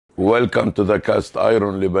Welcome to the cast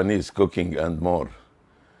iron Lebanese cooking and more.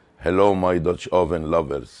 Hello my Dutch oven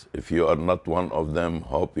lovers. If you are not one of them,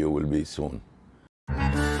 hope you will be soon.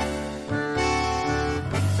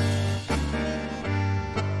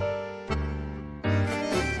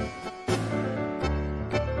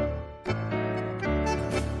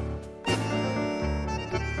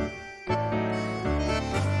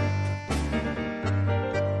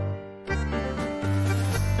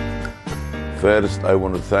 First, I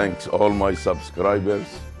want to thank all my subscribers.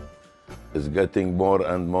 It's getting more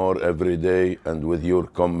and more every day, and with your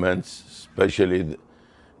comments, especially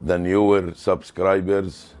the newer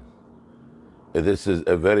subscribers, this is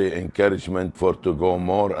a very encouragement for to go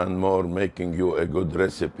more and more making you a good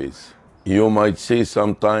recipes. You might see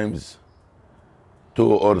sometimes 2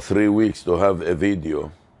 or 3 weeks to have a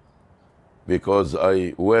video because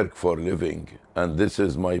I work for living and this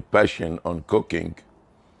is my passion on cooking,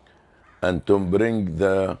 and to bring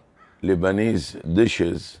the Lebanese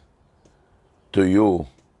dishes to you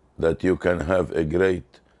that you can have a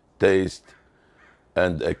great taste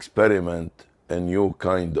and experiment a new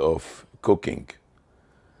kind of cooking.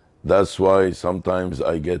 That's why sometimes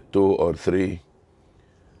I get 2 or 3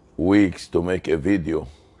 weeks to make a video.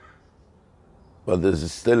 But this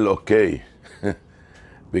is still okay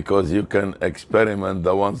because you can experiment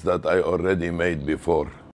the ones that I already made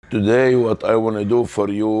before. Today what I want to do for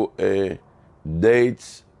you a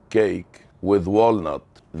dates cake with walnut.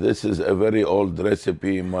 This is a very old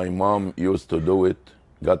recipe. My mom used to do it.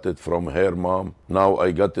 Got it from her mom. Now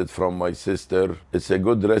I got it from my sister. It's a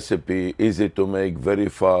good recipe, easy to make, very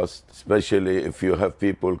fast, especially if you have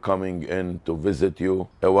people coming in to visit you.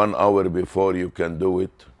 1 hour before you can do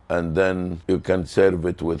it, and then you can serve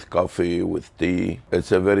it with coffee, with tea.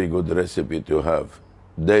 It's a very good recipe to have.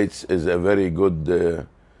 Dates is a very good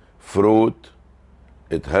fruit.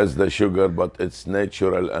 It has the sugar, but it's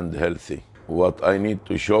natural and healthy. What I need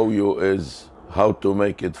to show you is how to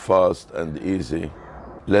make it fast and easy.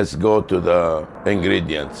 Let's go to the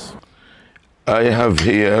ingredients. I have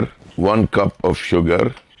here 1 cup of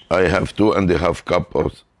sugar. I have 2.5 cups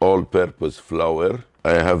of all-purpose flour.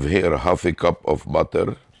 I have here 1/2 cup of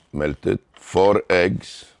butter, melted, 4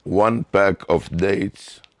 eggs, 1 pack of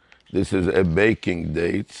dates. This is a baking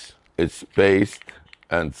dates. It's paste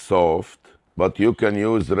and soft, but you can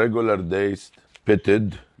use regular dates,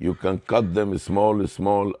 pitted. You can cut them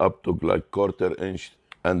small up to like 1/4 inch,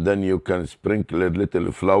 and then you can sprinkle a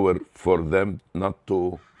little flour for them not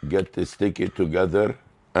to get sticky together,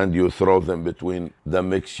 and you throw them between the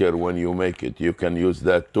mixture when you make it. You can use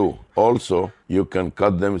that too. Also, you can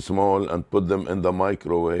cut them small and put them in the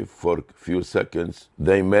microwave for a few seconds.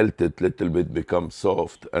 They melt it little bit, become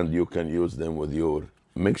soft, and you can use them with your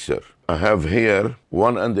mixer. I have here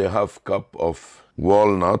 1.5 cup of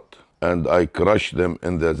walnut, and I crush them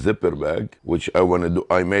in the zipper bag, which I want to do.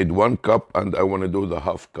 I made 1 cup and I want to do the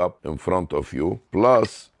 1/2 cup in front of you.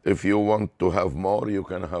 Plus, if you want to have more, you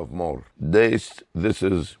can have more. This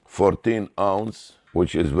is 14 ounce,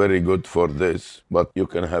 which is very good for this, but you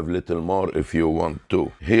can have little more if you want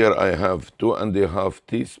to. Here I have 2.5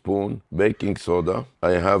 teaspoon baking soda.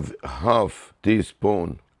 I have 1/2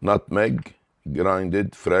 teaspoon nutmeg, grinded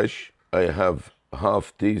fresh. I have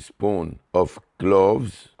 1/2 teaspoon of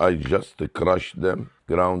cloves. I just crushed them,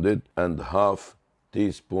 grounded, and 1/2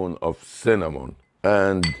 teaspoon of cinnamon,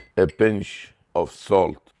 and a pinch of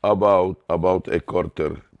salt, about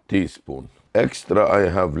 1/4 teaspoon. Extra, I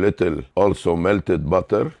have little also melted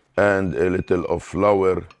butter and a little of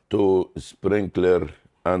flour to sprinkle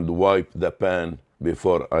and wipe the pan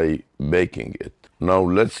before I baking it. Now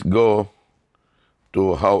let's go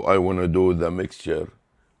to how I want to do the mixture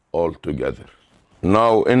all together.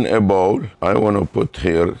 Now in a bowl, I want to put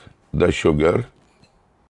here the sugar.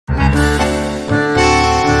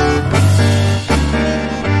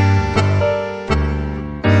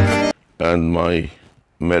 And my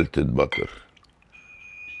melted butter.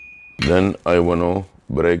 Then I want to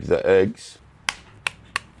break the eggs.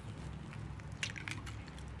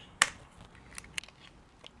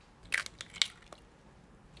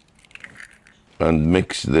 And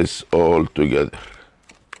mix this all together.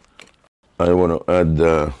 I want to add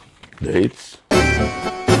the dates.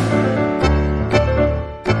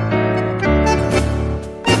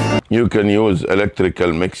 You can use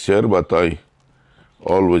electrical mixer, but I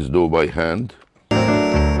always do by hand.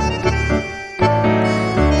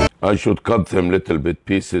 I should cut them little bit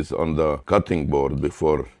pieces on the cutting board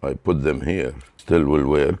before I put them here. Still will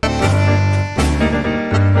work.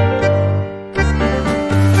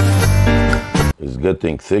 It's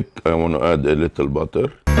getting thick. I want to add a little butter.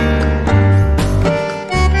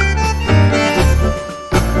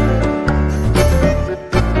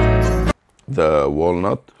 the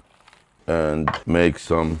walnut and make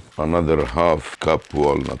another half cup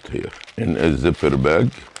walnut here in a zipper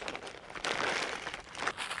bag.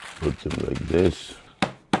 Put them like this.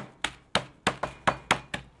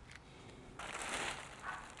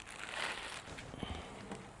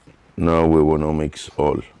 Now we want to mix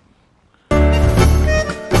all.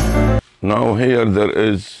 Now here there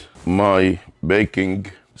is my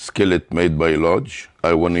baking skillet made by Lodge.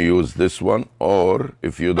 I want to use this one, or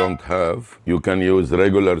if you don't have, you can use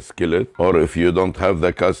regular skillet, or if you don't have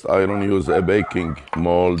the cast iron, use a baking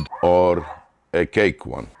mold or a cake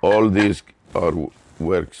one. All these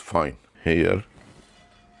works fine. Here,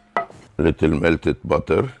 little melted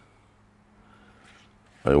butter.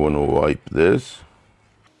 I want to wipe this.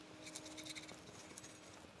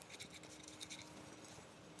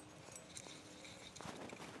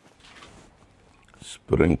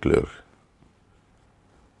 Sprinkler.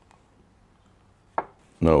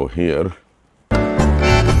 Now here,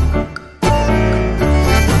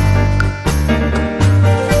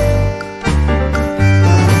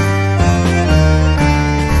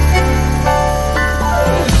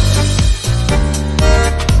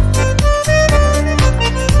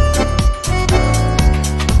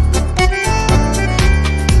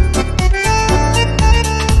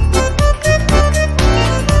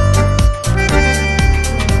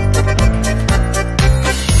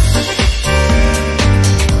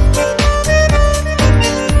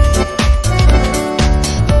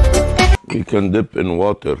 you can dip in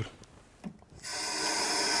water.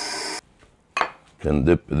 Can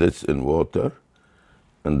dip this in water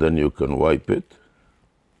and then you can wipe it.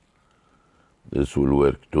 This will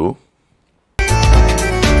work too.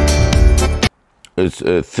 It's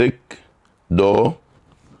a thick dough,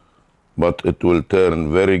 but it will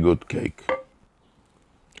turn very good cake.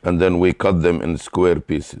 And then we cut them in square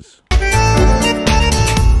pieces.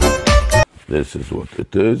 This is what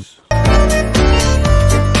it is.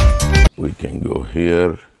 We can go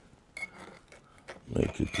here,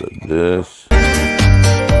 make it like this.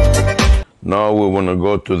 Now we want to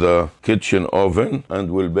go to the kitchen oven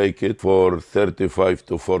and we'll bake it for 35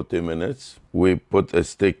 to 40 minutes. We put a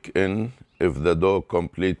stick in. If the dough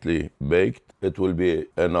completely baked, it will be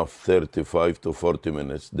enough 35 to 40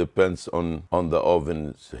 minutes. Depends on the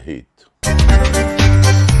oven's heat.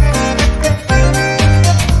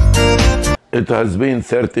 It has been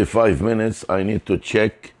 35 minutes. I need to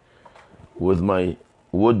check with my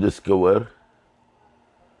wood skewer.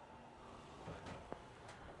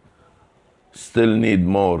 Still need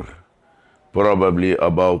more, probably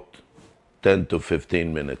about 10 to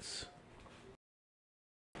 15 minutes.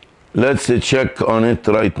 Let's check on it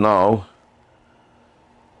right now.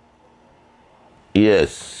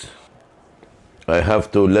 Yes, I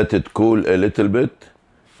have to let it cool a little bit.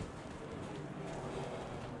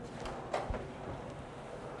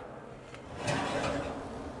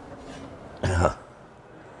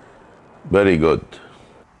 Very good.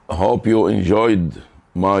 Hope you enjoyed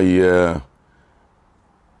my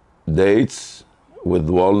dates with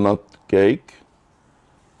walnut cake.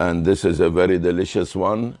 And this is a very delicious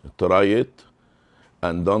one. Try it.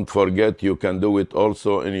 And don't forget, you can do it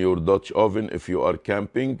also in your Dutch oven if you are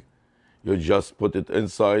camping. You just put it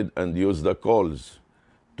inside and use the coals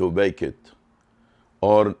to bake it.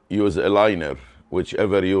 Or use a liner,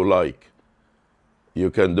 whichever you like. You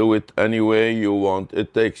can do it any way you want.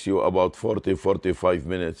 It takes you about 40-45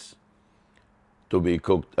 minutes to be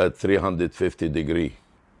cooked at 350 degrees.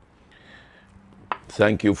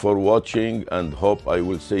 Thank you for watching and hope I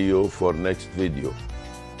will see you for next video.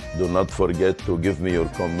 Do not forget to give me your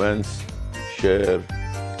comments, share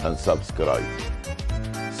and subscribe.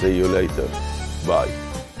 See you later. Bye.